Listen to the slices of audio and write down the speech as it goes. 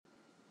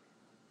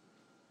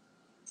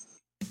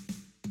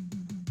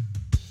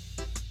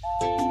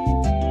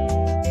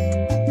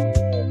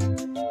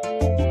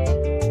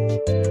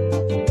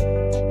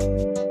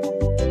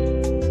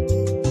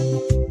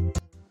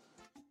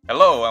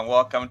Hello and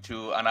welcome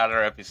to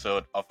another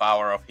episode of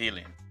Hour of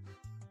Healing.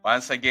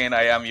 Once again,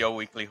 I am your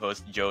weekly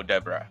host, Joe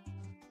Debra.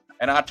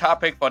 And our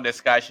topic for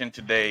discussion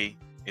today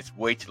is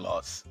weight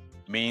loss,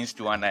 means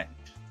to an end.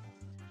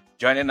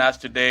 Joining us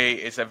today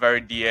is a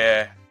very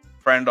dear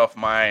friend of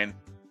mine,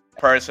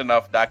 person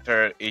of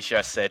Dr. Isha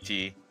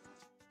Sethi.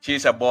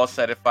 She's a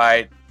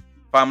board-certified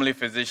family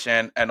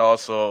physician and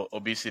also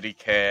obesity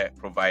care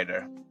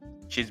provider.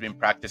 She's been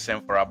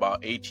practicing for about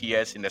 8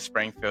 years in the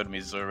Springfield,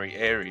 Missouri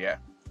area.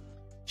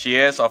 She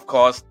is, of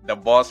course, the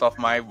boss of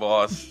my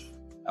boss,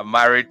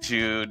 married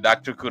to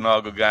Dr.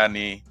 Kunal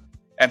Gugani,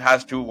 and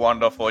has 2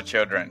 wonderful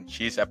children.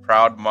 She's a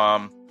proud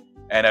mom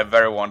and a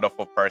very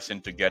wonderful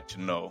person to get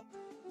to know.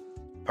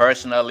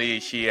 Personally,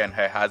 she and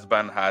her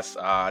husband has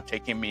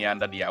taken me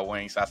under their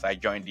wings as I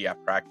joined their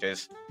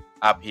practice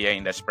up here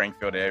in the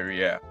Springfield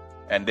area,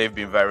 and they've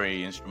been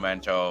very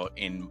instrumental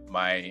in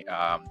my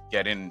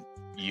getting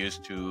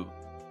used to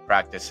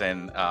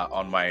practicing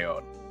on my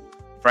own.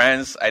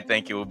 Friends, I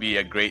think it will be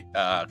a great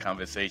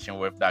conversation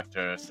with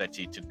Dr.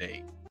 Sethi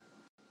today.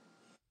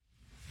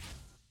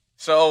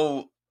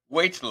 So,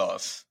 weight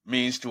loss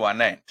means to an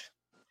end.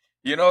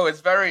 You know,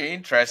 it's very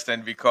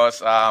interesting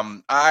because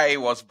I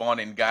was born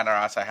in Ghana,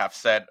 as I have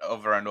said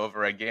over and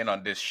over again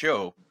on this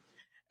show.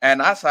 And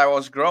as I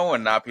was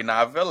growing up in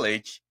our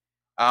village,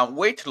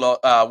 weight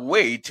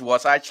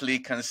was actually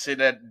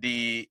considered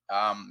the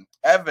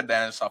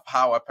evidence of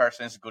how a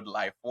person's good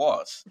life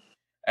was.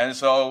 And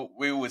so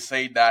we would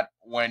say that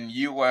when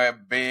you were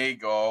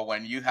big or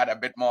when you had a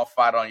bit more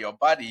fat on your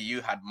body,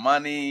 you had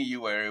money,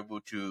 you were able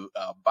to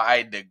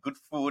buy the good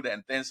food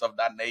and things of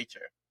that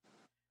nature.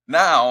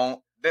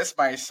 Now, this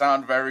might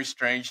sound very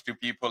strange to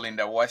people in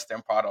the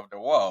western part of the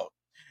world.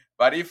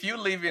 But if you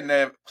live in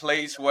a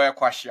place where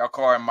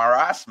kwashiorkor and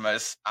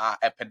marasmus are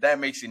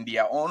epidemics in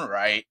their own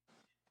right,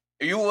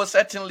 you will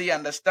certainly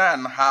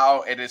understand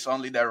how it is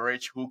only the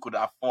rich who could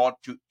afford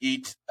to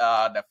eat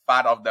the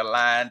fat of the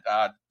land,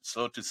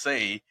 so to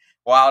say,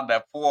 while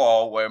the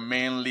poor were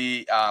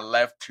mainly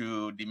left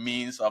to the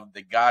means of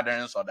the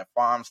gardens or the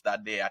farms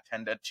that they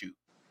attended to.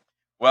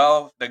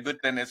 Well, the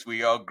good thing is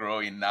we all grow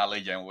in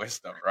knowledge and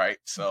wisdom, right?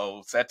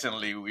 So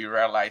certainly we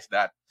realize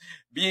that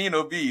being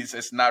obese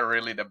is not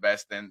really the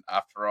best thing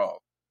after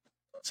all.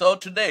 So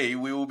today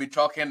we will be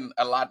talking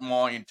a lot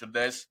more into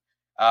this.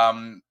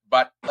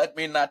 But let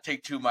me not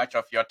take too much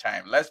of your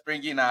time. Let's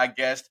bring in our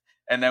guest,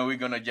 and then we're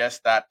going to just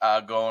start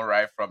going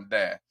right from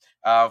there.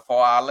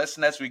 For our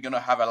listeners, we're going to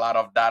have a lot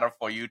of data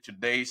for you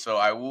today. So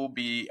I will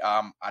be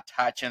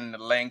attaching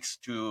links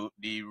to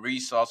the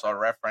resource or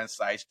reference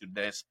sites to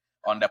this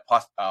on the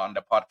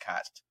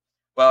podcast.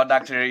 Well,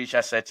 Dr. Isha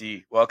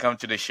Sethi, welcome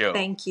to the show.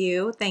 Thank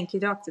you,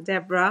 Dr.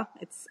 Debra.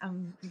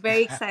 I'm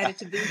very excited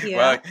to be here.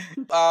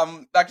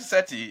 Well, Dr.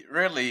 Sethi,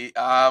 really,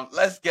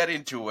 let's get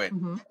into it.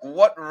 Mm-hmm.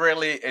 What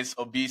really is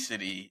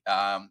obesity,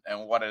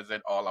 and what is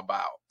it all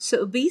about?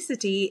 So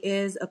obesity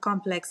is a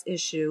complex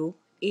issue.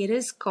 It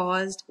is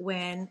caused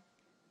when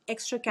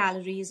extra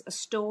calories are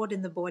stored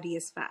in the body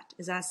as fat.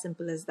 It's as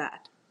simple as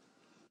that.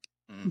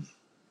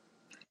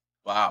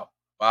 Wow,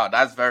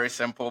 that's very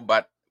simple,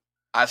 but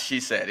as she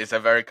said, it's a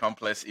very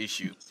complex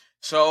issue.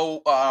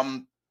 So,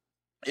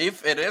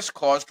 if it is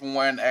caused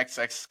when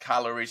excess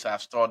calories are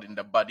stored in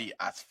the body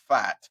as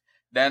fat,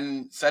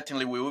 then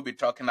certainly we will be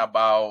talking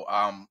about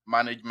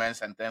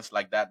managements and things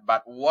like that.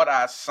 But what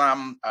are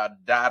some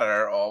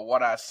data or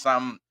what are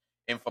some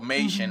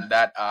information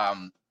that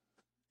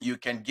you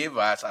can give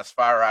us as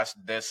far as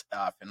this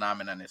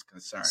phenomenon is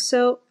concerned?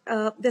 So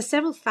there's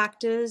several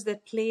factors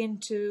that play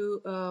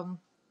into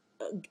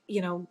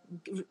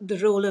the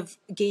role of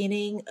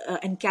gaining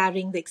and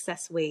carrying the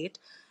excess weight.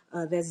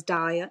 There's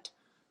diet,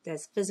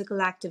 there's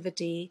physical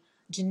activity,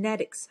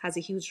 genetics has a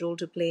huge role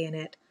to play in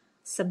it.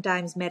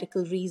 Sometimes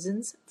medical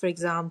reasons, for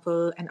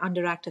example, an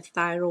underactive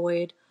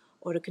thyroid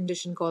or a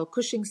condition called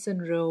Cushing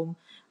syndrome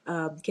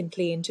can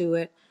play into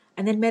it.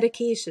 And then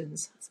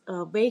medications,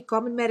 very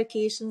common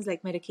medications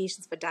like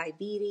medications for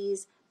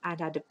diabetes,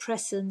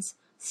 antidepressants,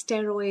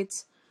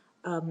 steroids,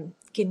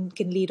 can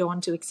lead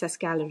on to excess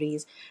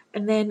calories.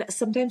 And then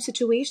sometimes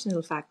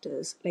situational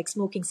factors like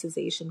smoking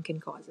cessation can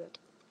cause it.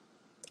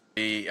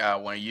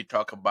 When you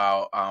talk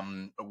about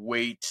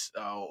weight,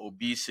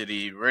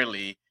 obesity,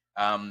 really,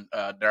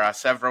 there are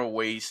several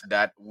ways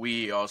that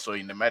we also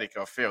in the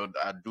medical field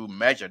do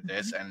measure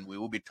this, and we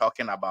will be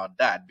talking about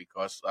that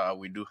because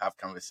we do have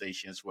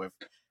conversations with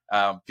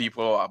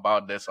people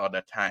about this all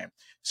the time.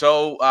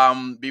 So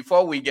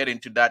before we get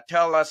into that,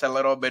 tell us a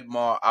little bit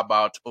more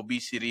about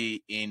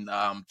obesity in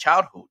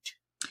childhood.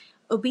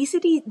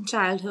 Obesity in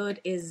childhood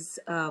is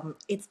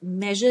it's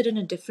measured in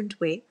a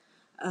different way,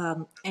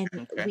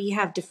 and we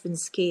have different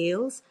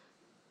scales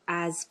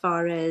as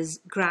far as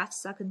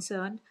graphs are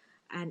concerned.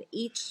 And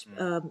each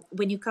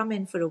when you come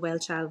in for a well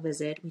child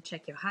visit, we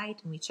check your height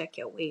and we check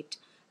your weight.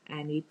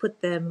 And we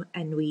put them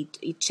and we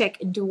check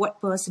into what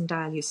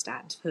percentile you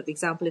stand. For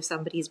example, if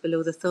somebody is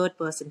below the 3rd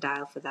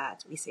percentile for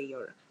that, we say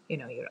you're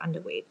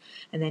underweight.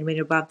 And then when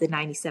you're above the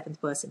 97th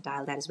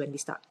percentile, that is when we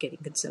start getting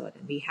concerned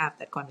and we have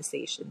that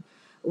conversation.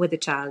 with the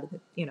child,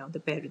 the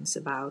parents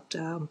about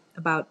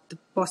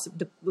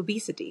the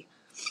obesity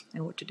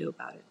and what to do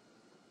about it.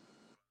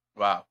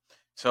 Wow.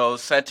 So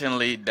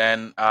certainly,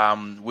 then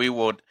we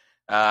would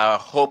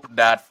hope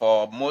that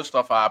for most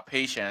of our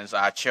patients,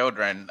 our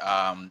children,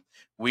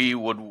 we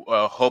would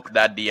hope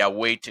that their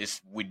weight is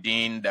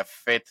within the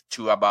fifth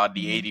to about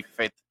the Mhm.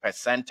 85th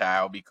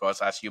percentile,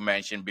 because as you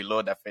mentioned,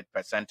 below the fifth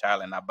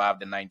percentile and above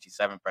the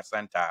 97th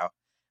percentile,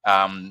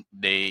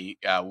 they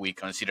we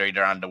consider it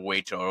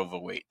underweight or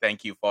overweight.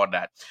 Thank you for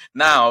that.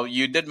 Now,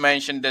 you did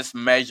mention this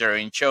measure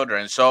in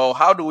children. So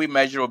how do we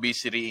measure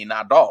obesity in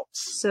adults?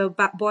 So,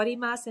 body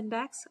mass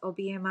index, or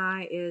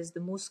BMI, is the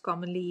most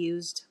commonly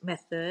used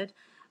method,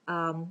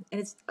 and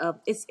it's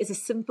a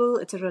simple,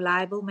 it's a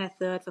reliable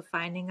method for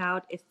finding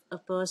out if a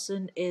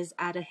person is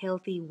at a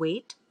healthy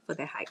weight for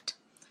their height.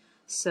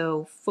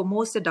 So, for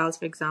most adults,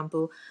 for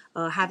example,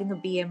 having a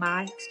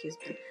BMI,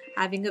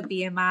 having a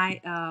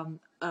BMI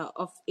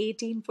of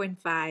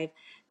 18.5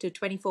 to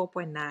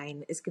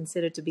 24.9 is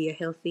considered to be a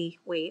healthy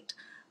weight.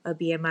 A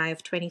BMI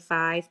of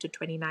 25 to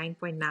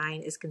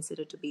 29.9 is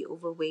considered to be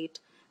overweight,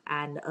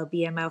 and a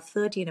BMI of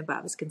 30 and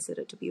above is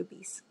considered to be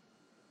obese.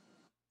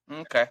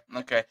 Okay,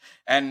 okay.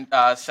 And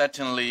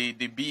certainly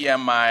the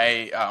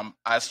BMI,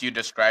 as you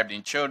described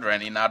in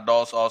children, in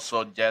adults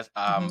also just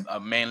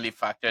Mm-hmm. mainly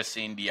factors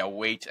in their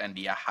weight and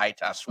their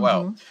height as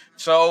well. Mm-hmm.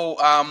 So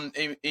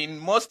in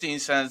most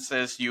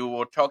instances, you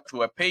will talk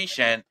to a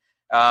patient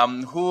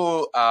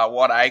who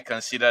what I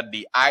consider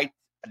the eye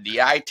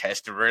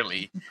test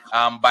really.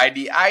 By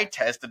the eye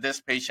test, this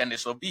patient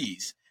is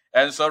obese.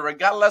 And so,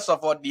 regardless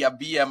of what their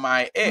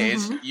BMI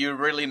is, Mm-hmm. you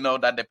really know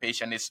that the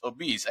patient is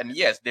obese. And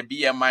yes, the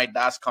BMI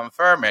does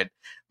confirm it.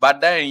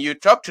 But then you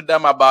talk to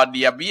them about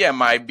their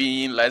BMI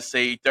being, let's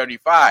say,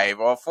 35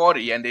 or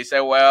 40, and they say,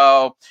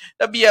 well,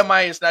 the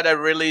BMI is not a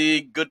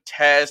really good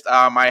test.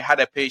 I had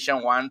a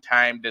patient one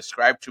time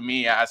described to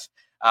me as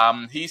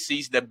he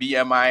sees the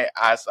BMI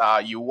as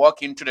you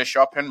walk into the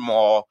shopping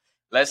mall.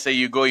 Let's say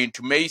you go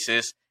into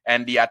Macy's,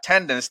 and the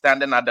attendant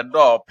standing at the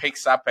door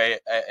picks up a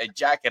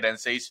jacket and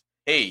says,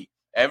 hey,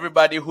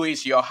 everybody who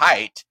is your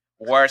height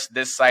wears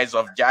this size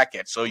of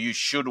jacket, so you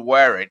should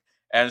wear it.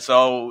 And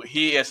so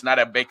he is not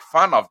a big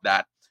fan of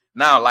that.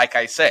 Now, like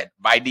I said,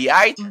 by the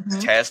eye Mm-hmm.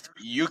 test,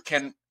 you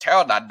can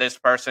tell that this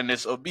person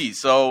is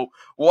obese. So,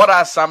 what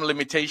are some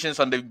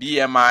limitations on the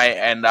BMI,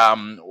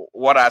 and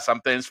what are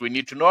some things we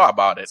need to know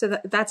about it? So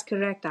that's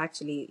correct,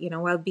 actually.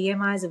 While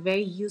BMI is a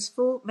very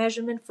useful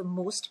measurement for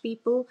most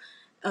people,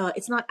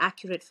 it's not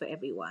accurate for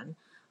everyone.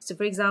 So,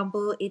 for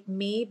example, it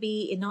may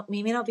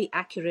not be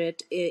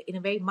accurate in a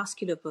very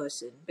muscular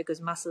person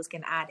because muscles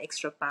can add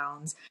extra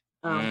pounds,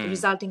 Mm,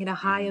 resulting in a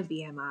higher mm,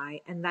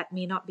 BMI, and that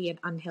may not be an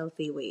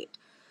unhealthy weight.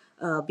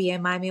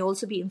 BMI may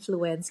also be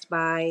influenced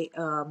by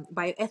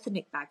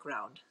ethnic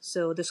background.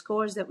 So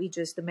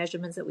the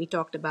measurements that we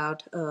talked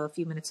about a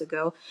few minutes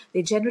ago,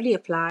 they generally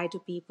apply to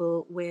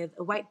people with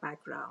a white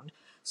background.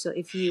 So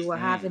if you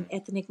have an mm.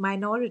 ethnic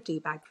minority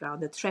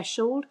background, the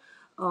threshold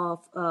of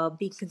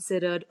being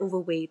considered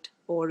overweight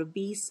or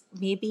obese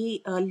may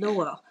be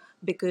lower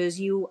because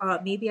you are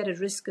maybe at a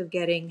risk of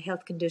getting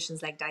health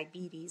conditions like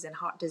diabetes and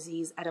heart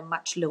disease at a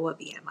much lower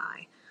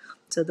BMI.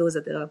 So those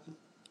are the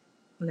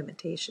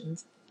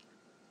limitations.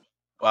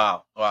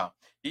 Wow, wow.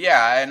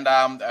 Yeah,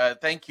 and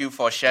thank you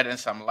for shedding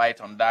some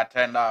light on that.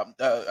 And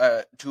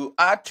to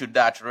add to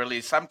that,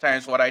 really,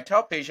 sometimes what I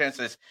tell patients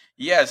is,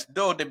 yes,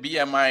 though the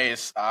BMI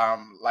is,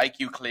 like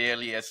you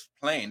clearly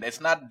explained,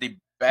 it's not the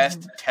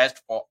best Mhm.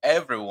 test for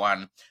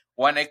everyone.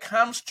 When it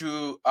comes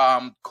to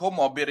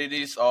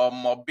comorbidities or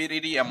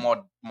morbidity and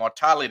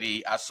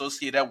mortality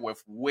associated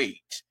with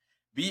weight,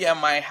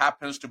 BMI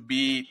happens to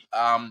be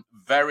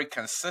very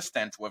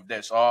consistent with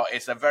this, or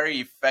it's a very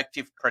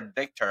effective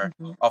predictor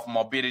Mhm. of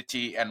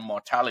morbidity and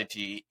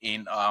mortality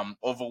in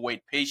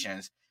overweight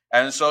patients.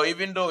 And so,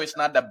 even though it's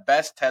not the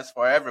best test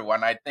for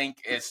everyone, I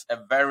think it's a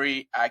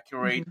very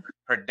accurate Mhm.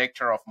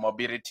 predictor of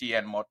morbidity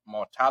and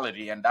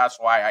mortality. And that's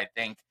why I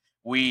think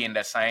we in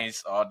the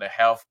science or the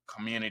health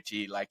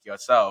community, like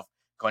yourself,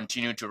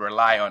 continue to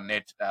rely on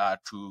it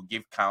to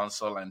give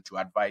counsel and to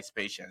advise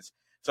patients.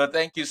 So,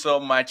 thank you so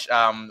much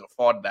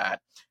for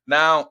that.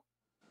 Now,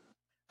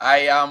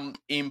 I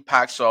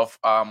impacts of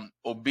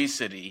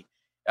obesity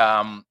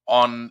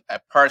on a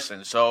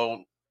person.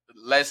 So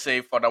let's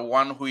say for the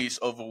one who is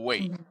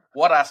overweight, Mhm.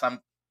 what are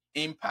some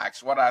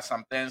impacts? What are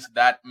some things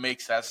that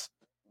makes us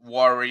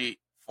worry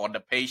for the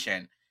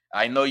patient?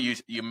 I know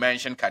you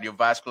mentioned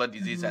cardiovascular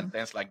disease and Mhm.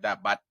 things like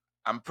that, but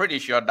I'm pretty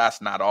sure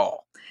that's not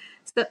all.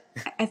 So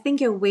I think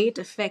your weight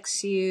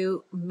affects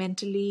you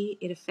mentally,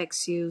 it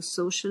affects you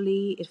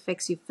socially, it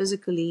affects you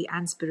physically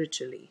and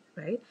spiritually,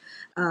 right?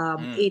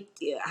 Mm, It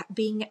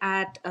being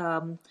at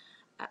a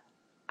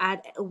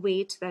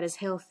weight that is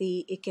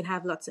healthy, it can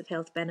have lots of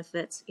health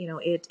benefits.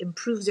 It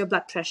improves your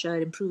blood pressure,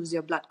 it improves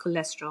your blood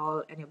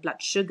cholesterol and your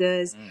blood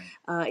sugars.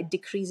 mm, It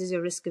decreases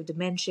your risk of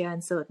dementia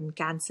and certain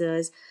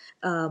cancers.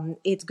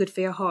 It's good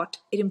for your heart.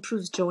 It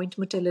improves joint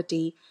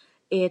motility.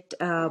 It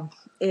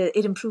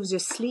it improves your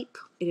sleep.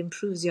 It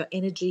improves your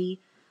energy.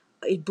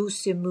 It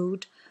boosts your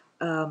mood.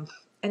 And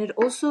it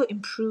also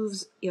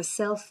improves your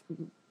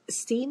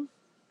self-esteem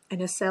and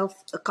your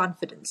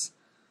self-confidence.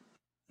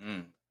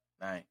 Mm,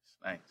 nice,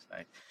 nice,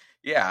 nice.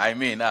 Yeah, I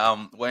mean,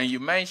 when you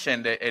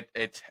mentioned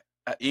it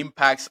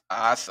impacts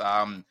us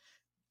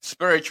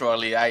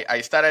spiritually,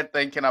 I started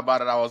thinking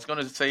about it. I was going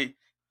to say,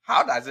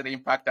 how does it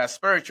impact us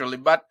spiritually?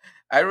 But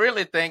I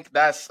really think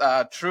that's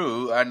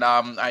true, and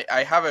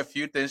I have a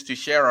few things to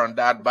share on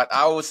that. But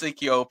I will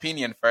seek your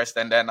opinion first,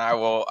 and then I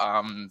will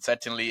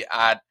certainly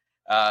add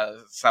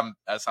some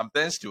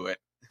things to it.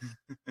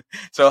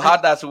 So, I, how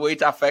does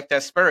weight affect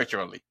us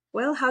spiritually?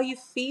 well, how you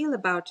feel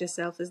about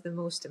yourself is the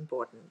most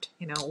important.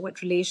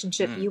 What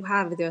relationship Mm, you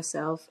have with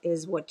yourself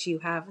is what you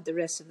have with the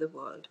rest of the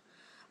world.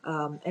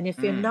 And if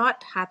you're mm.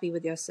 not happy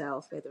with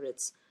yourself, whether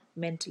it's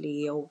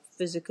mentally or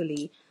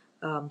physically,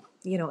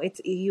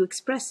 it's you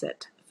express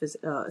it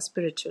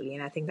spiritually,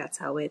 and I think that's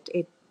how it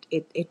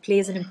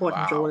plays an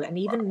important role. Wow, And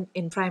wow, even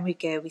in primary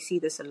care, we see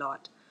this a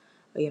lot.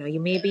 You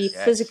may be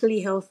yes.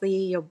 physically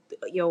healthy,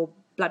 your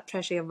blood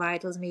pressure, your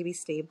vitals may be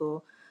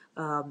stable,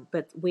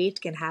 but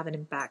weight can have an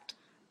impact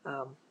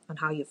on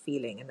how you're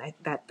feeling, and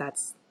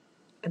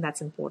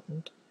that's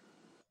important.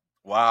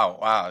 Wow,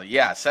 wow.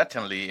 Yeah,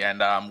 certainly.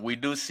 And we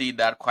do see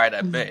that quite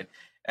a Mhm. bit.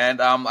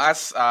 And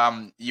as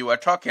you were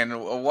talking,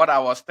 what I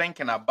was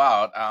thinking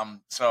about,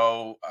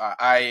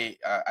 I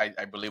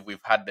believe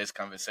we've had this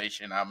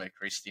conversation. I'm a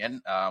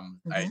Christian. I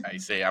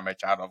Mhm. say I'm a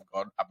child of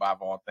God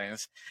above all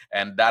things.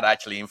 And that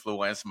actually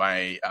influenced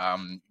my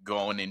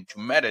going into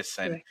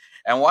medicine. Correct.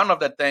 And one of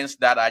the things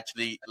that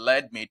actually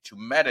led me to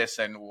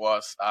medicine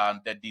was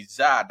the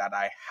desire that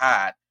I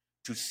had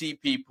to see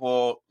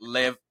people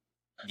live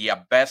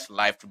their best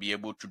life to be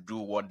able to do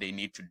what they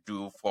need to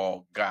do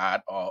for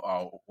God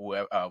or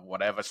whoever,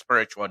 whatever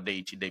spiritual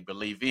deity they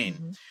believe in.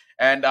 Mhm.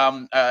 And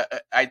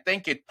I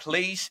think it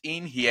plays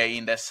in here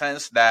in the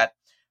sense that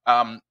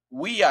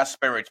we are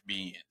spirit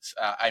beings.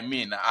 I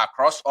mean,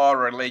 across all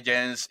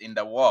religions in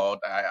the world,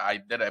 I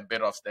did a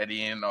bit of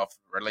studying of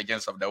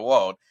religions of the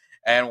world.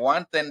 And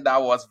one thing that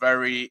was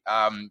very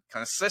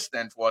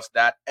consistent was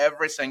that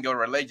every single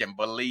religion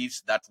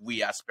believes that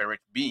we are spirit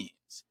beings.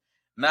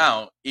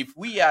 Now, if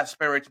we are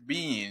spirit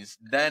beings,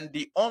 then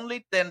the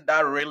only thing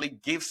that really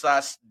gives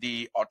us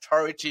the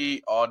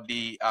authority or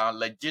the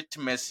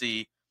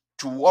legitimacy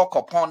to walk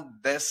upon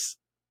this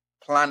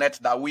planet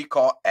that we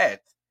call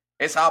Earth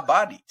is our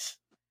bodies.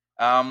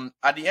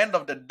 At the end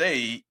of the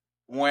day,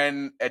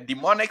 when a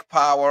demonic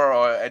power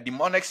or a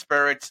demonic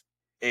spirit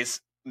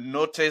is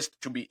noticed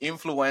to be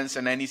influenced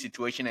in any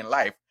situation in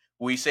life,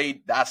 we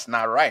say that's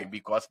not right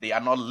because they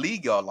are not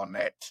legal on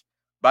it.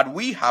 But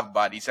we have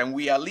bodies and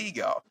we are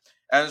legal.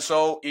 And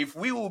so, if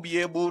we will be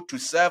able to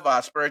serve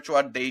our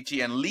spiritual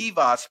deity and live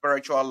our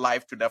spiritual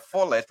life to the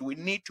fullest, we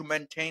need to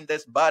maintain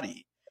this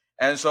body.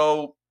 And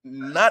so,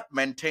 not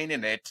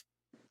maintaining it,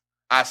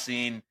 as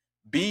in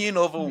being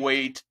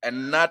overweight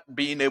and not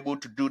being able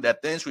to do the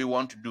things we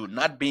want to do,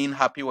 not being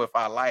happy with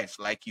our lives,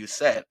 like you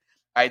said,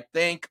 I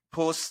think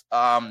puts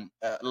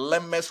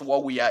limits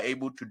what we are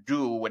able to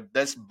do with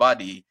this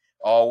body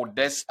or with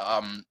this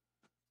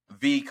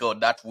vehicle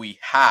that we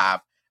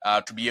have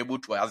to be able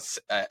to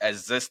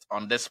exist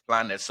on this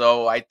planet.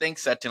 So I think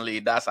certainly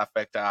it does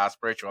affect our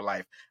spiritual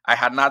life. I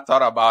had not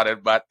thought about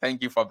it, but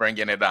thank you for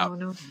bringing it up. Oh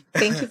no,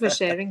 thank you for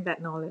sharing that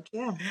knowledge.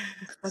 Yeah,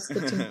 that's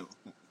good to know.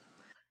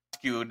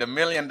 You the $1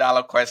 million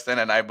question,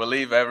 and I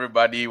believe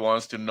everybody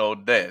wants to know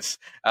this.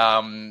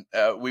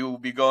 We will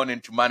be going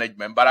into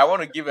management, but I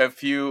want to give a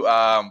few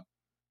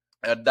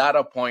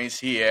data points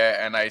here,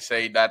 and I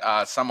say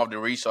that some of the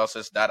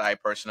resources that I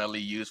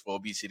personally use for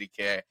obesity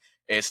care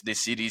is the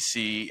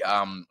CDC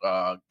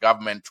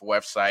government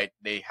website.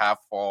 They have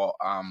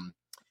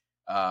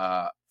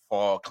uh,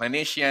 for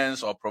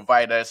clinicians or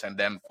providers, and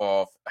then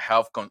for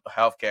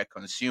healthcare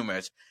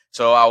consumers.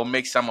 So I'll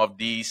make some of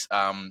these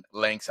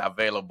links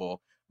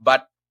available.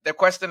 But the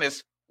question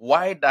is,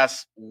 why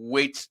does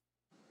weight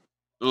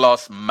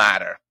loss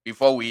matter?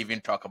 Before we even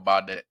talk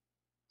about the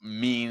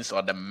means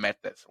or the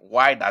methods,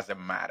 why does it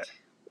matter?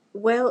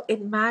 Well,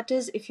 it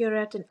matters if you're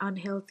at an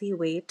unhealthy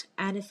weight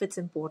and if it's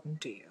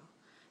important to you.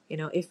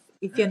 If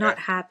you're Okay. not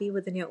happy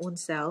within your own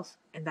self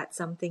and that's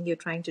something you're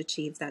trying to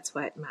achieve, that's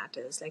why it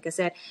matters. Like I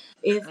said,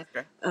 if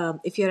Okay.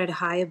 if you're at a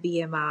higher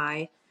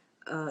BMI,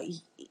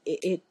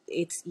 it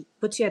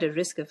puts you at a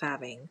risk of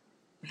having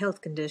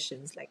health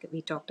conditions like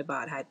we talked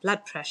about, high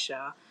blood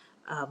pressure,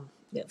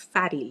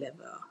 fatty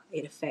liver.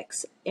 It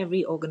affects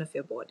every organ of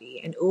your body,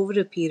 and over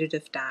a period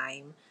of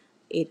time,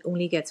 it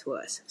only gets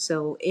worse.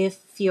 So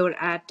if you're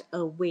at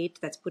a weight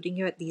that's putting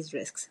you at these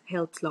risks,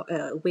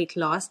 weight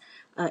loss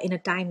in a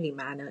timely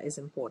manner is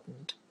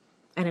important,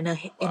 and in a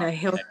Wow. In a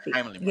healthy,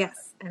 timely manner.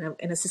 yes, and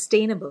in a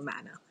sustainable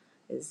manner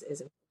is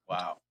important.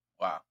 Wow.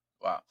 Wow.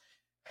 Wow.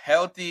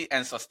 Healthy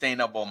and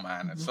sustainable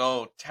manner. Mhm.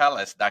 So tell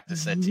us, Dr.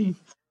 Seti,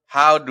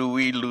 how do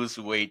we lose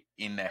weight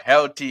in a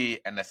healthy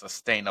and a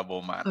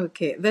sustainable manner?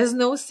 Okay, there's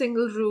no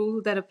single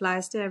rule that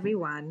applies to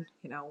everyone.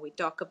 We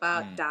talk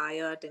about Mm,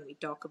 diet and we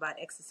talk about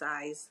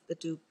exercise, the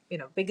two,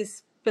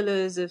 biggest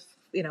pillars of,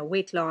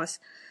 weight loss.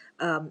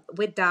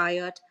 With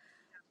diet,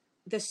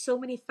 there's so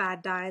many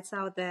fad diets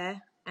out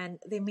there, and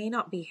they may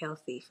not be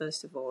healthy,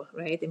 first of all,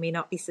 right? They may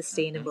not be Mm-hmm.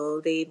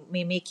 sustainable. They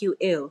may make you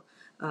ill.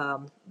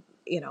 Um,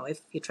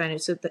 if you're trying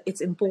to,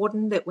 it's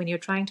important that when you're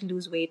trying to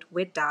lose weight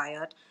with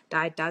diet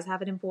does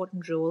have an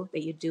important role,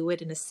 that you do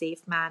it in a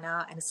safe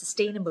manner and a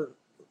sustainable,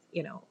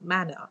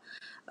 manner.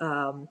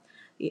 Um,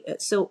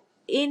 so,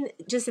 in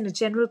a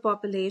general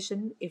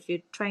population, if you're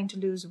trying to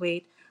lose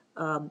weight,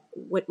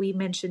 what we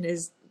mention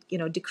is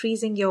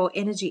decreasing your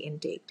energy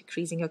intake,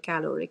 decreasing your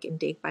caloric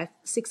intake by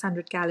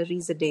 600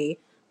 calories a day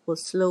will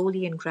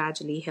slowly and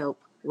gradually help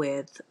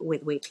with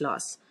weight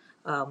loss.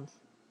 Um,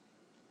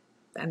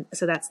 and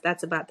so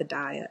that's about the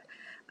diet.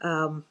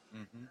 Um,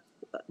 Mm-hmm.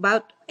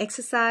 about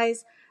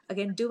exercise,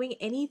 again, doing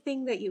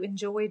anything that you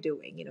enjoy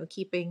doing,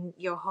 keeping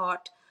your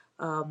heart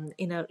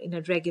in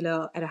a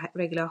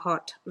regular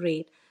heart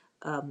rate,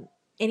 um,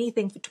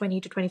 anything for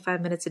 20 to 25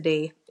 minutes a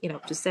day,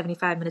 up to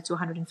 75 minutes to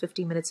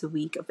 150 minutes a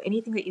week of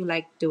anything that you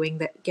like doing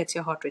that gets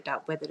your heart rate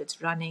up, whether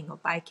it's running or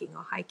biking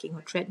or hiking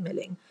or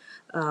treadmilling,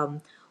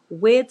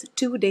 with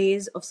 2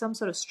 days of some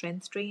sort of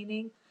strength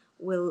training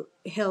will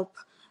help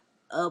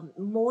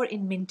more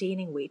in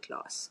maintaining weight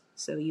loss.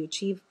 So you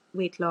achieve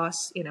weight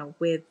loss,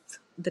 with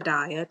the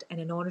diet, and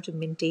in order to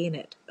maintain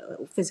it,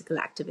 physical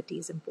activity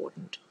is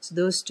important. So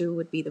those two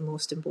would be the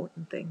most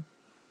important thing.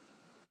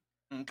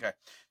 Okay.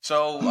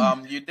 So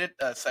you did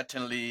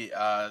certainly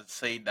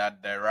say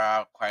that there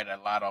are quite a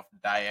lot of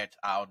diet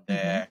out Mm-hmm.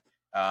 there.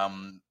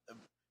 Um,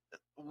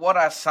 what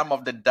are some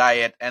of the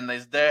diet, and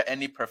is there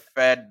any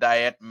preferred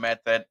diet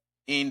method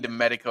in the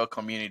medical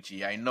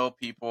community? I know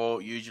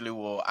people usually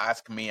will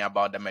ask me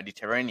about the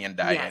Mediterranean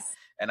diet, Yes.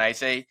 and I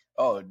say,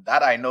 oh,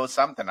 that I know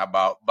something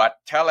about, but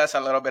tell us a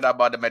little bit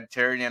about the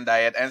Mediterranean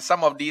diet and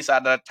some of these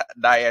other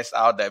diets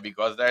out there,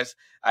 because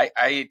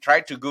I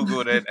tried to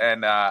Google it,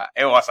 and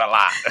it was a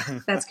lot.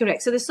 That's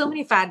correct. So there's so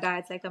many fad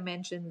diets, like I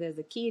mentioned. There's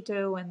the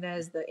keto and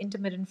there's the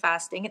intermittent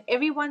fasting, and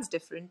everyone's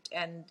different.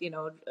 And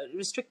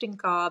restricting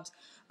carbs,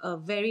 a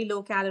very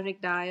low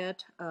caloric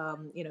diet,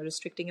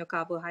 restricting your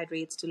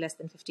carbohydrates to less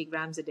than 50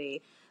 grams a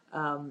day.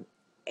 Um,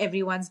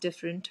 Everyone's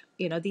different.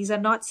 These are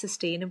not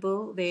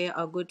sustainable. They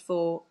are good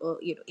for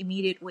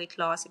immediate weight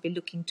loss if you're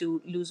looking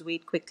to lose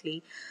weight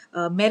quickly.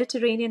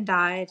 Mediterranean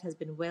diet has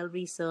been well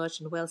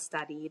researched and well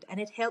studied, and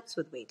it helps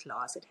with weight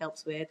loss. It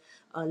helps with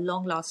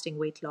long lasting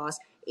weight loss,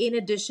 in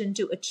addition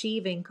to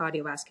achieving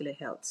cardiovascular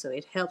health. So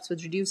it helps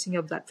with reducing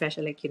your blood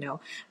pressure,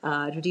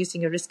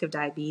 reducing your risk of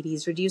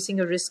diabetes, reducing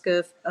your risk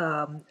of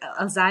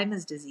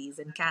Alzheimer's disease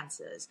and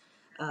cancers,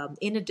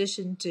 in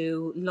addition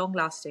to long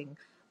lasting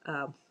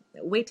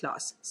weight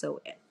loss.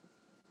 So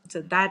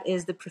that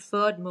is the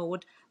preferred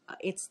mode.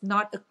 It's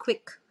not a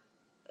quick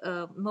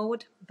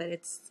mode, but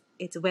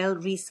it's well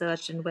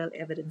researched and well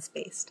evidence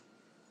based.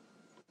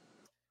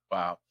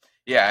 Wow.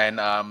 Yeah,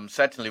 and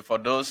certainly for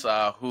those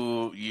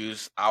who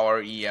use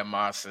our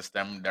EMR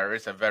system, there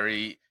is a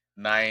very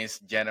nice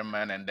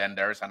gentleman, and then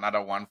there's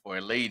another one for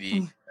a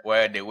lady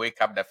where they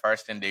wake up, the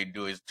first thing they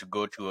do is to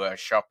go to a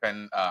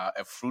shopping,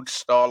 a fruit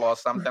stall or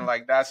something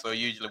like that. So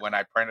usually when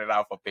I print it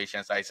out for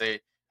patients, I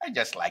say, I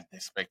just like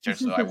this picture,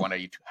 so I wanted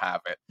you to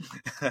have it.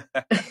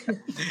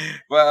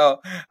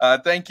 Well,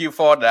 thank you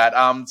for that.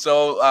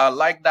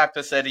 Like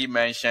Dr. Seti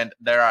mentioned,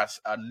 there are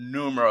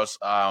numerous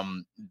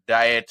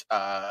diet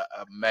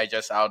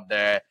measures out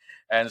there,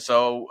 and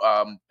so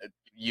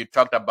you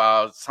talked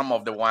about some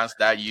of the ones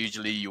that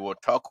usually you will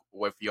talk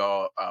with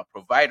your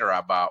provider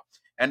about.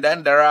 And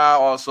then there are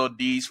also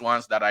these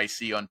ones that I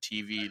see on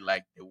TV,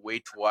 like the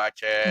Weight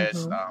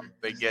Watchers, Mhm.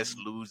 Biggest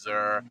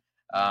Loser,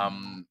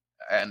 um,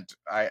 and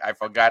I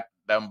forgot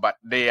them, but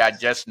they are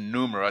just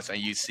numerous, and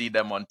you see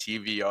them on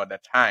TV all the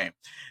time.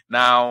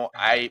 Now,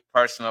 I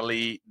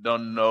personally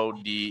don't know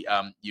the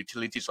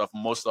utilities of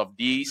most of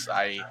these.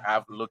 I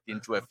have looked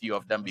into a few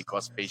of them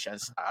because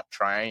patients are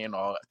trying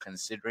or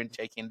considering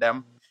taking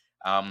them.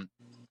 Um,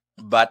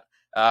 but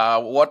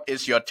what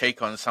is your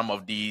take on some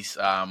of these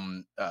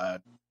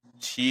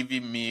TV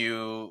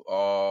meal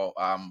or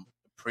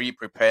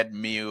pre-prepared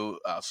meal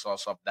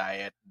source of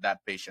diet that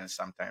patients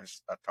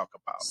sometimes talk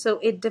about? So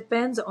it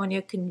depends on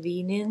your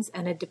convenience,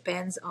 and it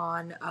depends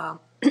on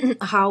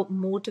how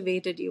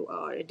motivated you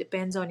are. It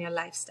depends on your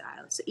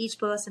lifestyle. So each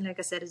person, like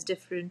I said, is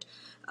different.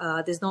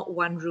 There's not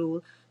one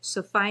rule.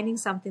 So finding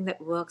something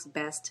that works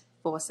best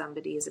for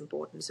somebody is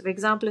important. So, for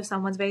example, if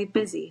someone's very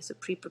busy, so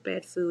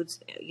pre-prepared foods,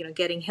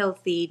 getting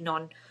healthy,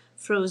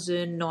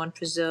 non-frozen,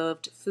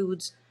 non-preserved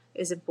foods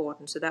is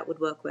important. So that would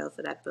work well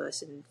for that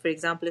person. For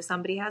example, if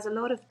somebody has a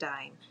lot of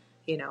time,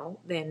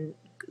 then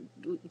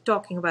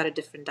talking about a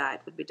different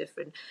diet would be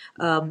different.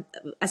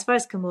 As far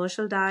as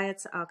commercial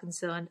diets are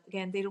concerned,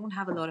 again, they don't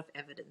have a lot of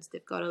evidence.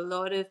 They've got a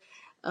lot of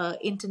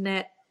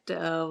internet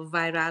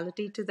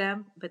virality to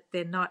them, but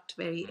they're not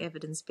very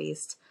evidence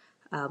based.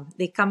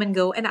 They come and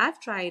go, and I've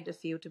tried a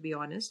few, to be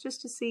honest,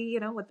 just to see,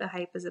 what the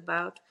hype is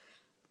about.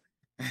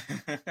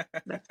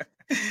 But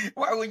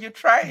Well, Why would you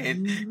try it?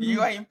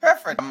 You are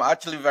imperfect. I'm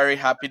actually very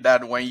happy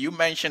that when you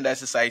mentioned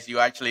exercise, you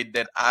actually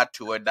did add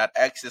to it that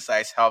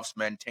exercise helps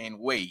maintain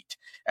weight.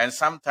 And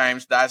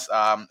sometimes that's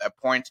a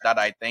point that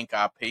I think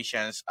our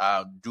patients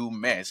do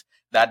miss,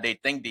 that they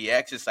think the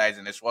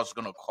exercising is what's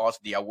going to cause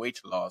their weight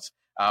loss.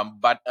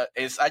 But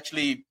it's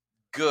actually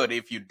good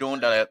if you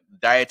don't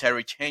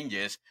dietary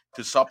changes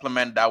to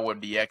supplement that with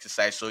the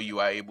exercise so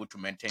you are able to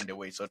maintain the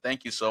weight. So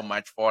thank you so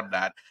much for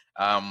that.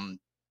 Um,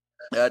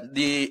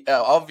 the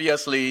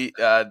Obviously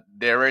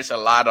there is a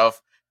lot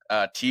of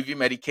TV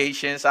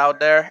medications out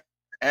there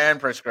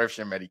and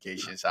prescription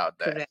medications out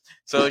there. Correct.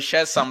 So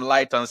shed some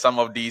light on some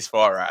of these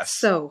for us.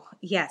 So,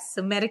 yes,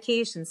 so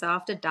medications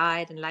after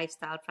diet and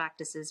lifestyle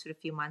practices for a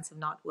few months have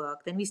not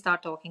worked, then we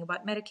start talking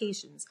about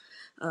medications.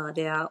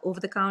 There are over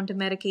the counter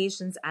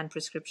medications and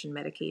prescription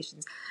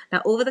medications.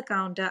 Now, over the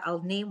counter,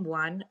 I'll name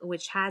one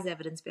which has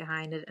evidence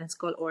behind it, and it's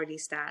called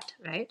Orlistat,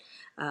 right?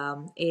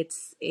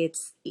 It's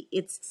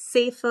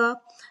safer.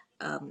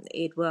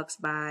 It works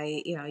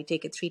by, you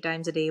take it 3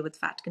 times a day with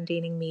fat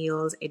containing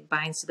meals. It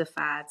binds to the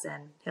fats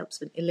and helps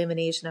with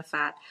elimination of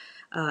fat.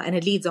 And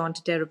it leads on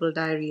to terrible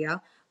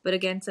diarrhea. But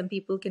again, some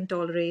people can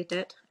tolerate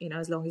it,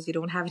 as long as you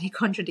don't have any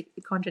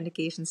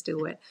contraindications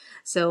to it.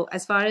 So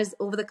as far as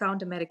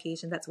over-the-counter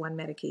medication, that's one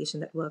medication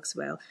that works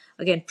well.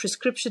 Again,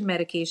 prescription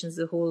medications,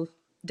 the whole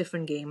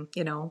different game.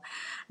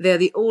 They're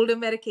the older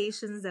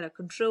medications that are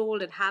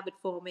controlled and habit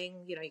forming.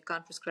 You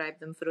can't prescribe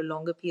them for a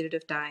longer period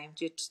of time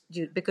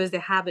because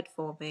they're habit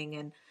forming,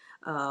 and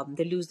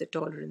they lose their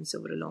tolerance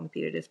over a long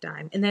period of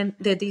time. And then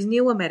there are these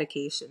newer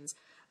medications.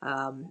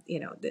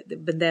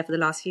 They've been there for the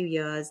last few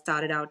years.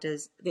 Started out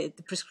as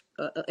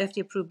FDA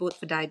approved both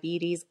for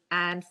diabetes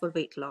and for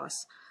weight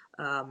loss,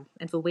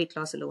 and for weight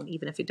loss alone,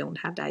 even if you don't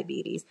have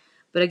diabetes.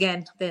 But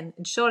again, then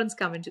insurance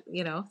come into,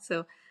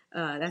 so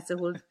that's a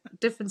whole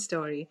different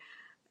story.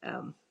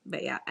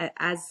 But yeah,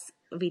 as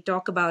we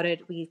talk about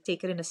it, we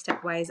take it in a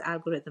stepwise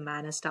algorithm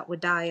manner. Start with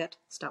diet,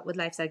 start with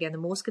lifestyle. Again, the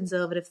most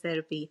conservative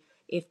therapy.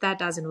 If that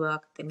doesn't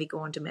work, then we go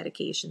on to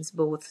medications,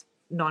 both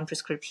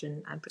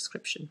non-prescription and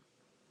prescription.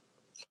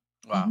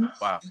 Wow,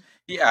 wow.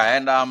 Yeah,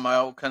 and as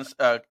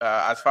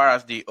far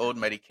as the old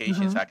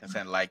medications are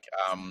concerned, like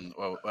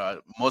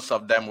most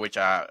of them which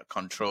are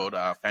controlled,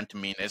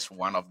 phentermine is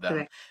one of them.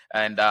 Correct.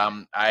 And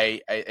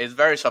it's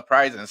very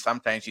surprising.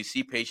 Sometimes you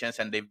see patients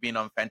and they've been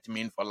on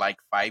phentermine for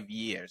like 5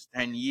 years,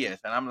 10 years,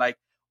 and I'm like,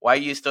 why are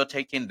you still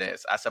taking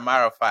this? As a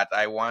matter of fact,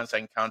 I once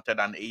encountered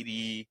an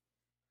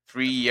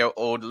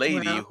 83-year-old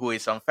lady Wow. who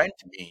is on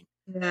phentermine.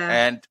 Yeah.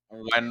 And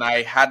when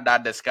I had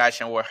that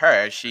discussion with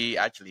her, she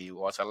actually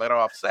was a little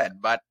upset.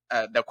 But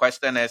the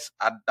question is,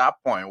 at that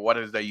point, what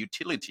is the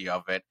utility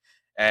of it?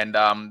 And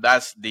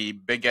that's the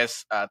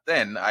biggest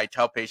thing I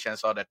tell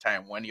patients all the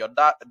time. When your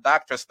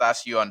doctor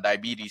starts you on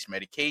diabetes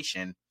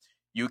medication,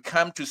 you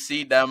come to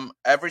see them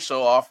every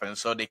so often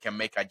so they can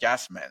make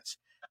adjustments.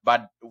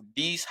 But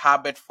these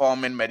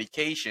habit-forming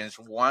medications,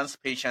 once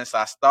patients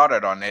are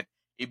started on it,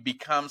 it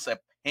becomes a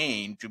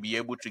pain to be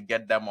able to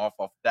get them off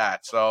of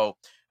that. So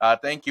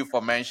thank you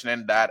for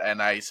mentioning that,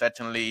 and I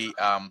certainly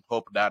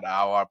hope that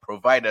our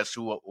providers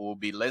who will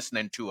be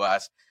listening to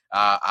us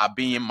are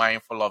being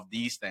mindful of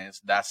these things,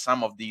 that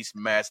some of these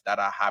meds that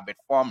are habit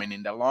forming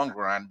in the long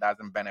run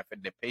doesn't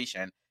benefit the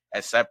patient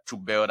except to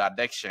build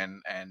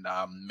addiction and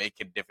make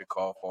it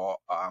difficult for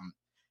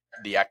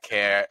their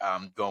care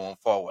going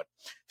forward.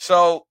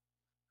 So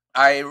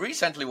I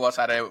recently was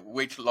at a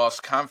weight loss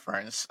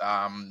conference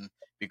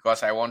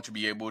because I want to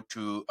be able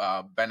to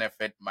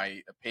benefit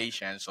my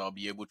patients or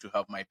be able to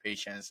help my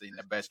patients in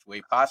the best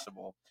way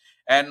possible.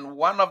 And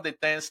one of the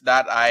things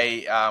that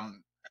I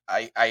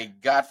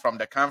got from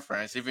the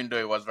conference, even though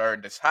it was very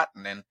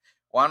disheartening,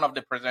 one of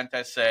the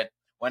presenters said,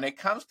 when it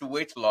comes to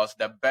weight loss,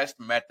 the best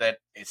method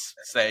is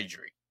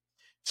surgery.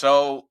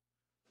 So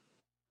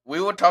we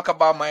will talk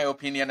about my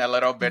opinion a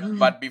little bit,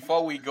 but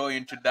before we go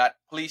into that,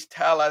 please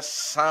tell us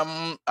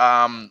some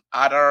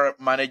other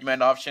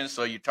management options.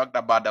 So you talked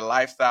about the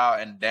lifestyle,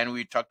 and then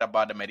we talked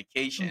about the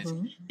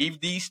medications. If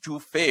these two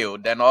fail,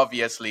 then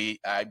obviously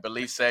I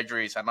believe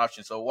surgery is an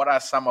option. So what are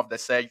some of the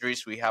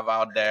surgeries we have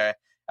out there?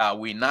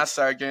 We're not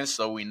surgeons,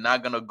 so we're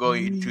not going to go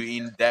into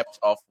in depth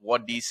of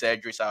what these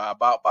surgeries are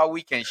about, but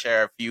we can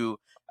share a few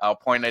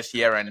pointers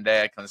here and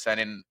there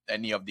concerning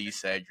any of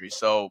these surgeries.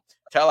 So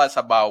tell us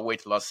about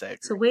weight loss surgery.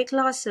 So weight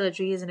loss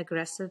surgery is an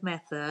aggressive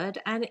method,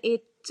 and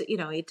it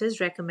is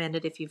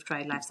recommended if you've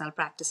tried lifestyle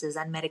practices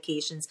and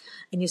medications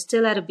and you're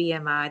still at a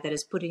BMI that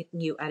is putting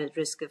you at a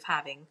risk of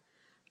having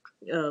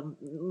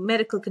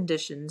medical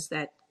conditions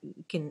that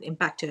can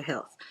impact your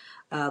health.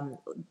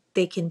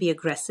 They can be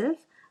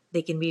aggressive.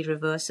 They can be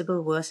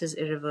reversible versus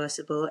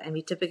irreversible, and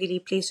we typically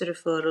place a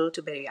referral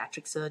to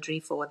bariatric surgery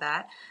for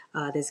that.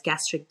 There's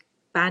gastric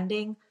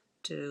banding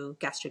to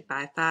gastric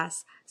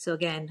bypass. So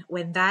again,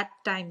 when that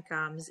time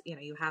comes,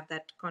 you have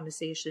that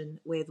conversation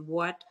with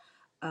what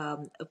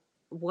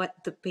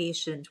the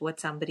patient,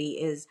 what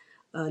somebody is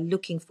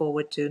looking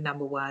forward to,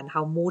 number one,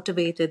 how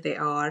motivated they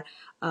are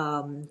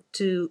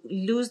to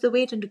lose the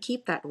weight and to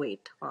keep that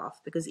weight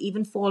off. Because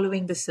even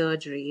following the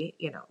surgery,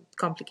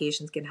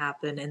 complications can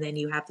happen, and then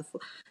you have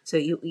so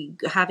you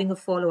having a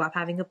follow up,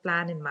 having a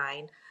plan in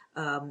mind,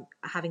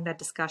 having that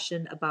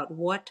discussion about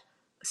what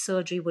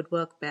surgery would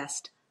work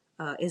best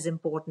is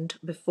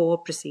important before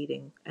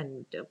proceeding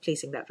and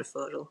placing that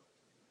referral.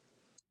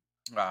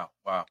 Wow,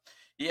 wow.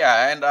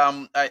 Yeah,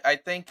 and I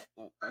think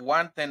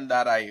one thing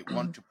that I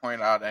want to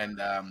point out and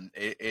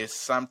is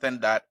something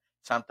that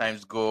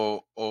sometimes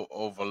go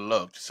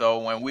overlooked. So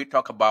when we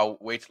talk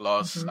about weight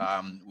loss,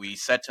 Mhm. we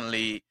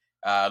certainly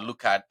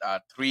look at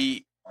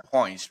 3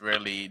 points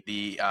really: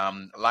 the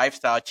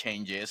lifestyle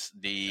changes,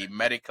 the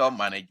medical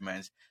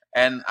management,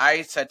 and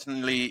I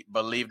certainly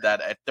believe that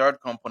a third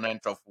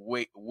component of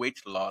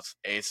weight loss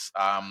is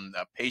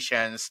a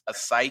patient's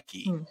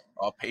psyche Mm.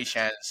 or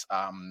patient's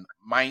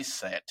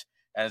mindset.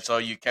 And so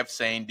you kept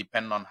saying,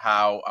 depending on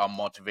how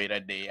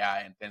motivated they are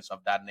and things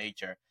of that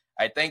nature.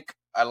 I think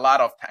a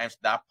lot of times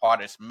that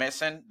part is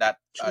missing. That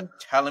True.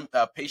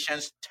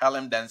 patients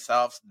telling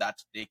themselves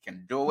that they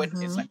can do it,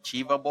 it's Mm-hmm.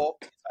 achievable,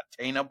 it's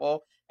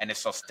attainable, and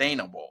it's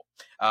sustainable.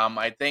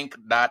 I think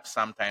that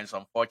sometimes,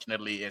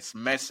 unfortunately, is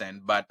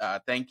missing. But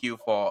thank you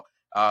for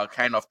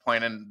kind of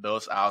pointing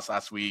those out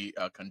as we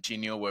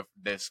continue with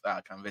this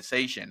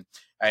conversation.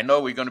 I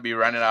know we're going to be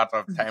running out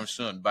of time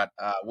soon, but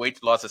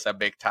weight loss is a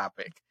big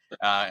topic,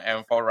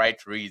 and for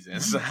right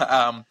reasons.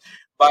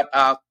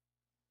 But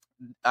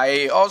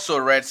I also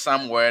read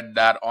somewhere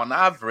that on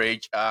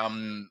average,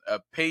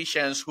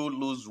 patients who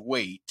lose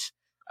weight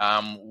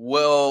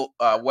will,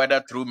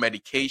 whether through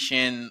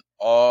medication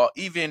or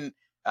even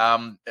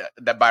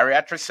the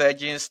bariatric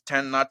surgeons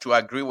tend not to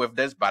agree with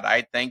this, but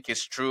I think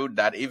it's true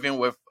that even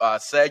with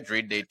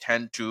surgery, they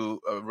tend to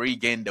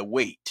regain the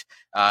weight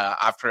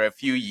after a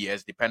few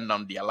years, depending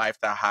on their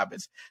lifestyle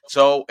habits.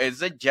 So,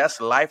 is it just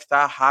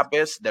lifestyle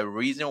habits the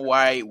reason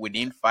why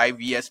within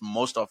 5 years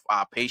most of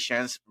our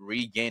patients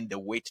regain the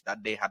weight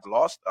that they had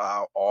lost,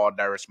 or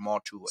there is more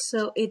to it?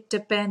 So it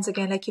depends,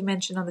 again, like you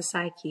mentioned, on the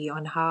psyche,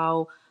 on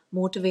how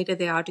motivated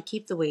they are to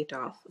keep the weight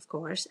off, of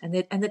course, and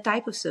the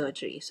type of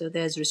surgery. So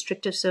there's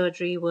restrictive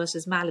surgery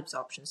versus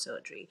malabsorption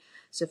surgery.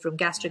 So from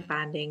gastric Mm,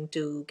 banding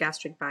to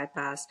gastric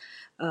bypass.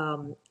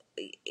 Um,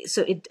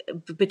 so it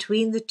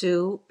between the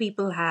two,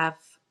 people have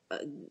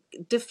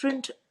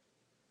different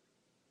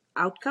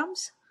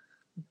outcomes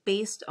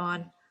based mm.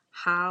 on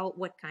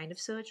what kind of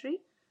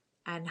surgery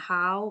and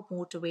how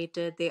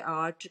motivated they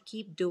are to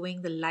keep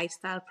doing the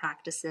lifestyle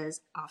practices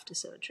after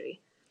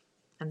surgery.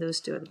 And those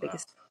two are the Wow,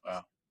 biggest.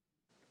 wow.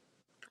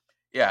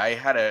 Yeah, I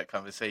had a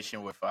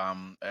conversation with a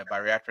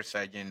bariatric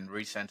surgeon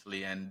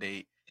recently, and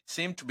they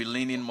seem to be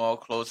leaning more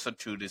closer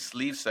to the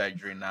sleeve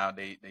surgery now.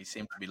 They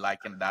seem to be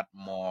liking that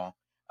more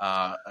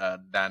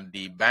than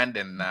the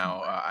banding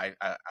now.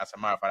 As a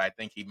matter of fact, I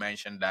think he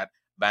mentioned that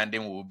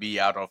banding will be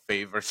out of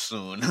favor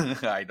soon.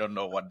 I don't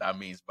know what that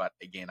means, but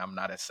again, I'm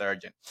not a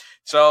surgeon.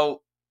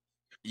 So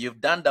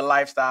you've done the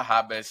lifestyle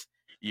habits,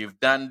 you've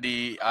done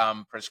the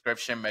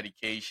prescription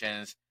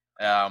medications.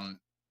 Um,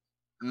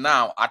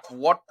 Now, at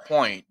what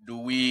point do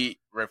we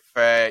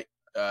refer?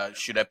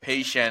 Should a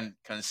patient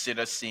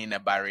consider seeing a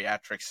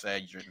bariatric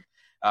surgeon?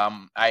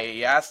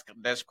 I ask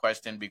this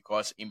question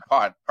because, in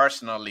part,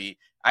 personally,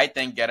 I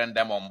think getting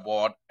them on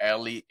board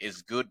early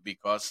is good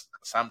because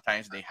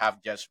sometimes they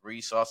have just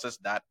resources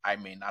that I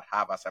may not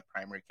have as a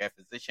primary care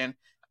physician.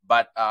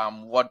 But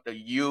what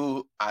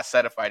you are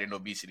certified in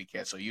obesity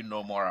care, so you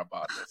know more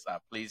about this.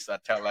 Please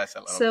tell us a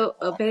little bit So,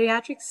 more.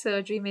 bariatric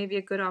surgery may be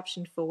a good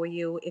option for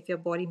you if your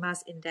body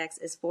mass index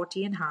is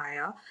 40 and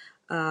higher,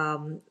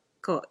 um,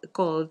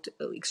 called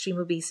extreme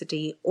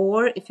obesity,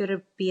 or if you're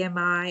a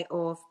BMI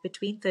of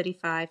between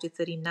 35 to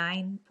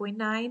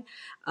 39.9,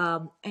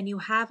 and you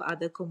have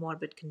other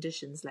comorbid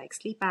conditions like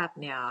sleep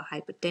apnea,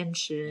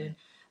 hypertension,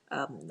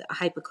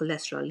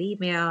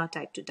 hypercholesterolemia,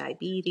 type 2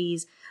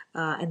 diabetes,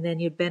 and then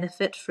you'd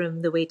benefit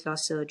from the weight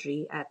loss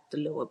surgery at the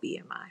lower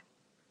BMI.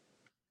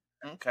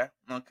 Okay,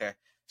 okay.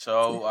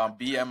 So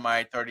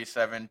BMI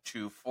 37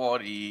 to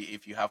 40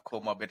 if you have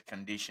comorbid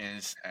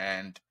conditions,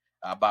 and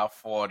about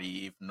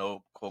 40 if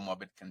no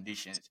comorbid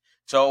conditions.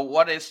 So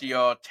what is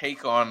your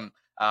take on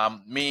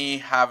me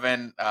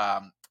having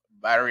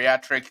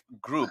bariatric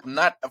group,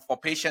 not for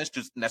patients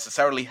to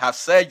necessarily have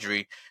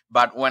surgery,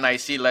 but when I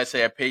see, let's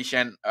say, a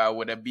patient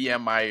with a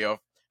BMI of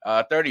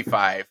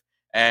 35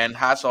 and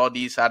has all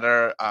these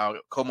other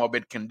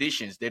comorbid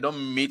conditions, they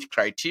don't meet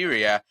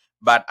criteria,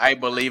 but I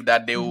believe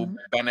that they will Mhm.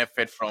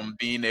 benefit from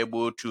being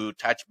able to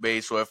touch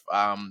base with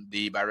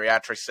the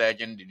bariatric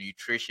surgeon, the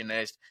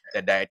nutritionist,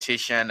 the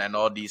dietitian, and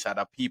all these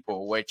other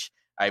people, which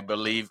I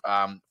believe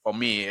for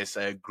me is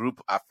a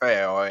group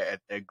affair or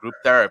a group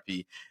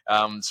therapy.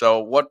 So,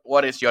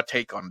 what is your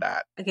take on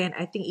that? Again,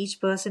 I think each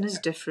person is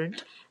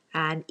different,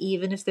 and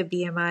even if the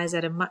BMI is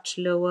at a much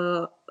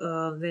lower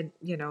than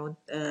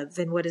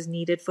what is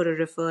needed for a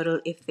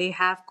referral, if they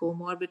have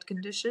comorbid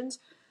conditions,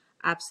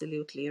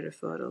 absolutely a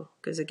referral.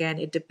 Because again,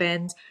 it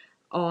depends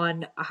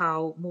on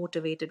how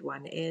motivated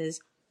one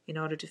is, in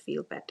order to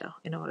feel better,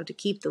 in order to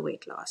keep the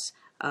weight loss.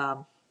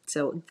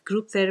 So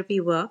group therapy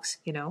works.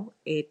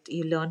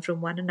 You learn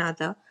from one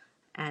another,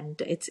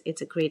 and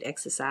it's a great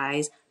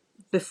exercise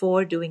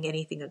before doing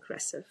anything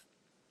aggressive.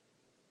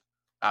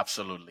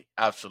 Absolutely,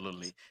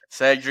 absolutely.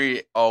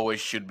 Surgery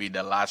always should be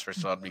the last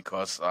resort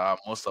because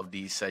most of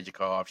these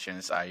surgical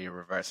options are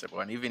irreversible,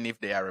 and even if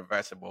they are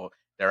reversible,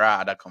 there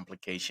are other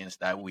complications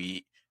that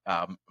we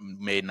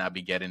may not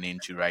be getting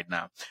into right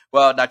now.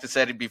 Well, Dr.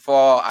 Seti,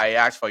 before I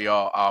ask for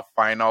your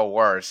final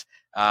words,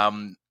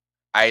 um,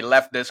 I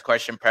left this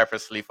question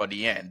purposely for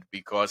the end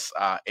because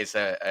it's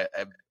a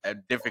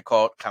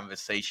difficult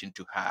conversation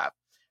to have.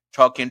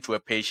 Talking to a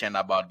patient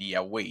about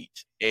their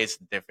weight is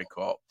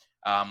difficult.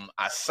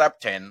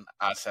 Accepting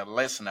as a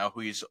listener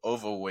who is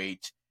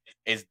overweight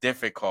is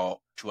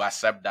difficult to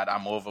accept that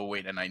I'm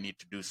overweight and I need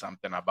to do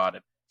something about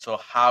it. So,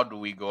 how do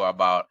we go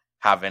about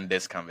having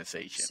this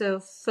conversation?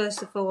 So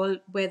first of all,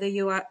 whether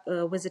you are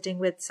visiting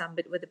with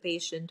a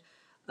patient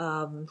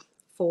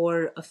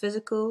for a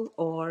physical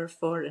or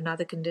for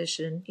another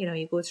condition,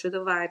 you go through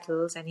the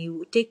vitals and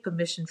you take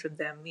permission from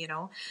them.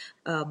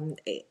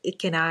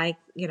 Can I,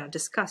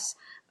 discuss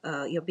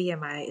your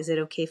BMI? Is it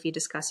okay if you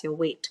discuss your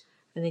weight?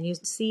 And then you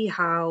see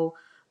how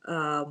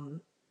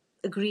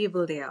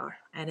agreeable they are.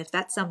 And if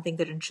that's something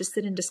they're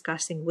interested in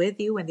discussing with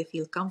you and they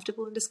feel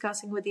comfortable in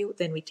discussing with you,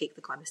 then we take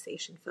the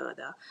conversation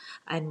further.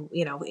 And,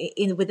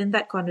 within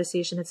that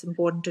conversation, it's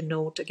important to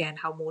note again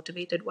how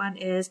motivated one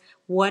is,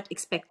 what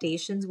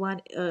expectations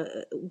one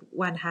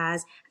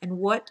has, and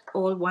what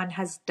all one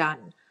has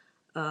done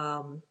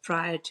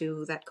prior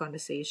to that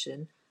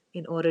conversation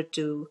in order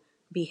to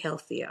be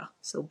healthier.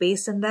 So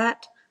based on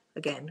that,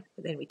 again,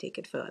 then we take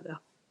it further.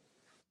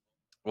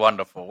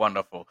 Wonderful,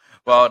 wonderful.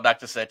 Well,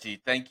 Dr.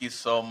 Seti, thank you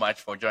so much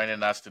for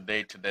joining us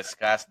today to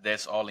discuss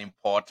this all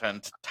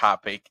important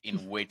topic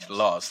in weight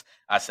loss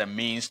as a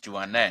means to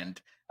an end.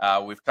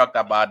 We've talked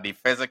about the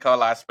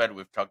physical aspect,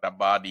 we've talked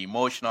about the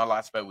emotional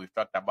aspect, we've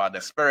talked about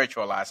the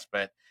spiritual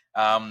aspect.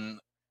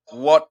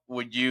 What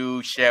would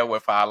you share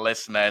with our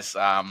listeners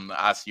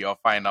as your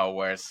final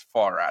words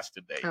for us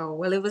today? Oh,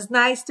 well, it was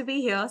nice to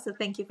be here. So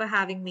thank you for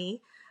having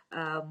me.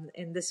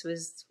 And this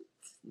was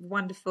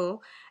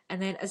wonderful.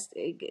 And then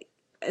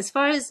as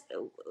far as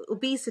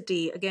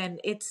obesity, again,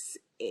 it's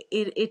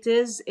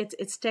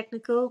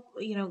technical.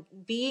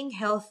 Being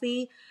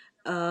healthy,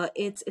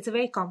 it's a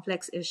very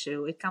complex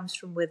issue. It comes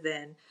from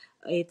within.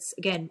 It's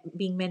again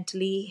being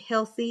mentally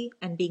healthy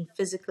and being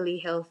physically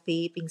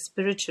healthy, being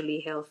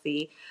spiritually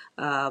healthy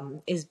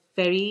is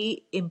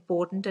very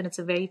important, and it's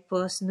a very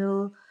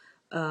personal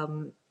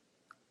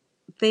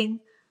thing.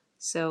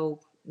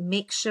 So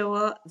make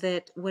sure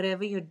that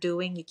whatever you're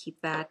doing, you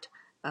keep that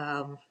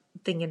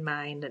thing in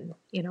mind, and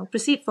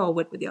proceed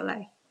forward with your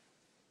life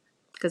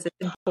because it's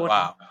important.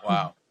 Wow,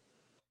 wow.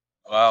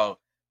 Well,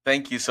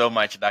 thank you so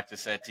much, Dr.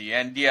 Seti.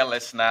 And dear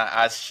listener,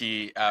 as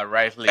she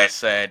rightly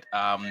said,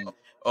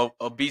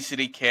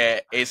 obesity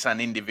care is an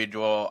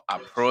individual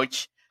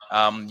approach.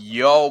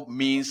 Your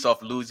means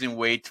of losing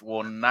weight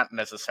will not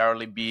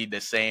necessarily be the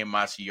same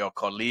as your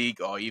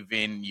colleague or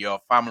even your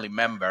family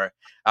member.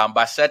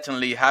 But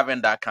certainly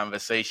having that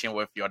conversation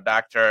with your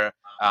doctor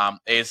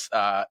is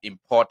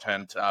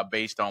important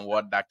based on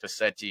what Dr.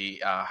 Seti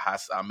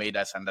has made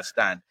us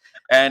understand.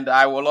 And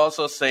I will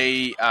also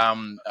say,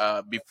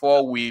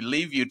 before we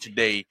leave you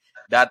today,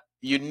 that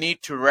you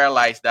need to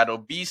realize that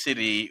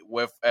obesity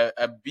with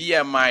a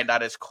BMI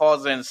that is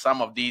causing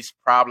some of these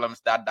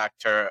problems that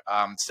Dr.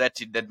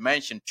 Seti did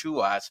mention to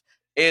us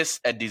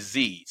is a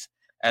disease.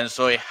 And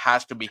so it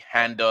has to be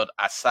handled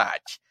as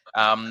such.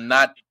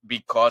 Not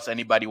because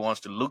anybody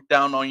wants to look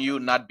down on you,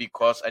 not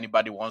because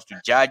anybody wants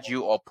to judge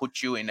you or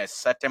put you in a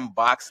certain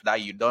box that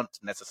you don't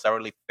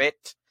necessarily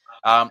fit.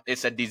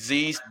 It's a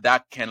disease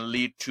that can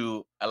lead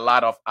to a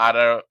lot of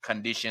other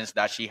conditions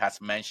that she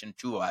has mentioned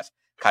to us: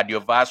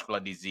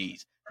 cardiovascular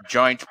disease,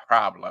 joint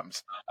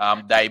problems,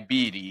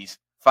 diabetes,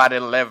 fatty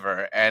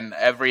liver, and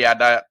every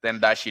other thing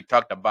that she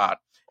talked about.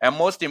 And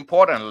most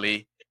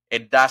importantly,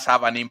 it does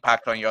have an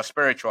impact on your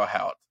spiritual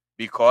health,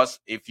 because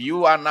if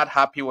you are not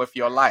happy with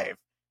your life,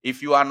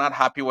 if you are not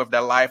happy with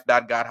the life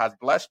that God has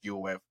blessed you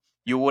with,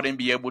 you wouldn't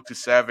be able to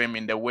serve Him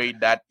in the way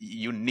that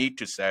you need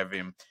to serve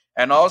Him.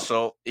 And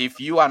also, if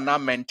you are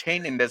not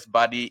maintaining this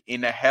body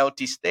in a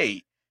healthy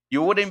state,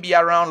 you wouldn't be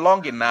around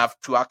long enough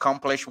to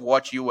accomplish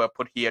what you were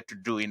put here to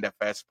do in the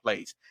first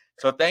place.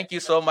 So thank you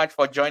so much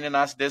for joining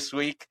us this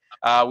week.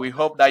 We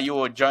hope that you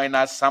will join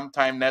us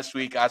sometime next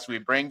week as we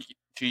bring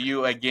to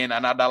you again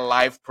another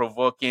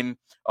life-provoking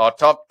or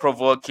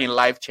thought-provoking,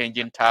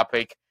 life-changing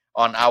topic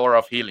on Hour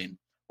of Healing.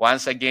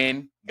 Once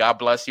again, God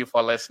bless you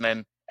for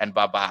listening, and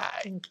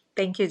bye-bye.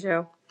 Thank you,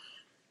 Joe.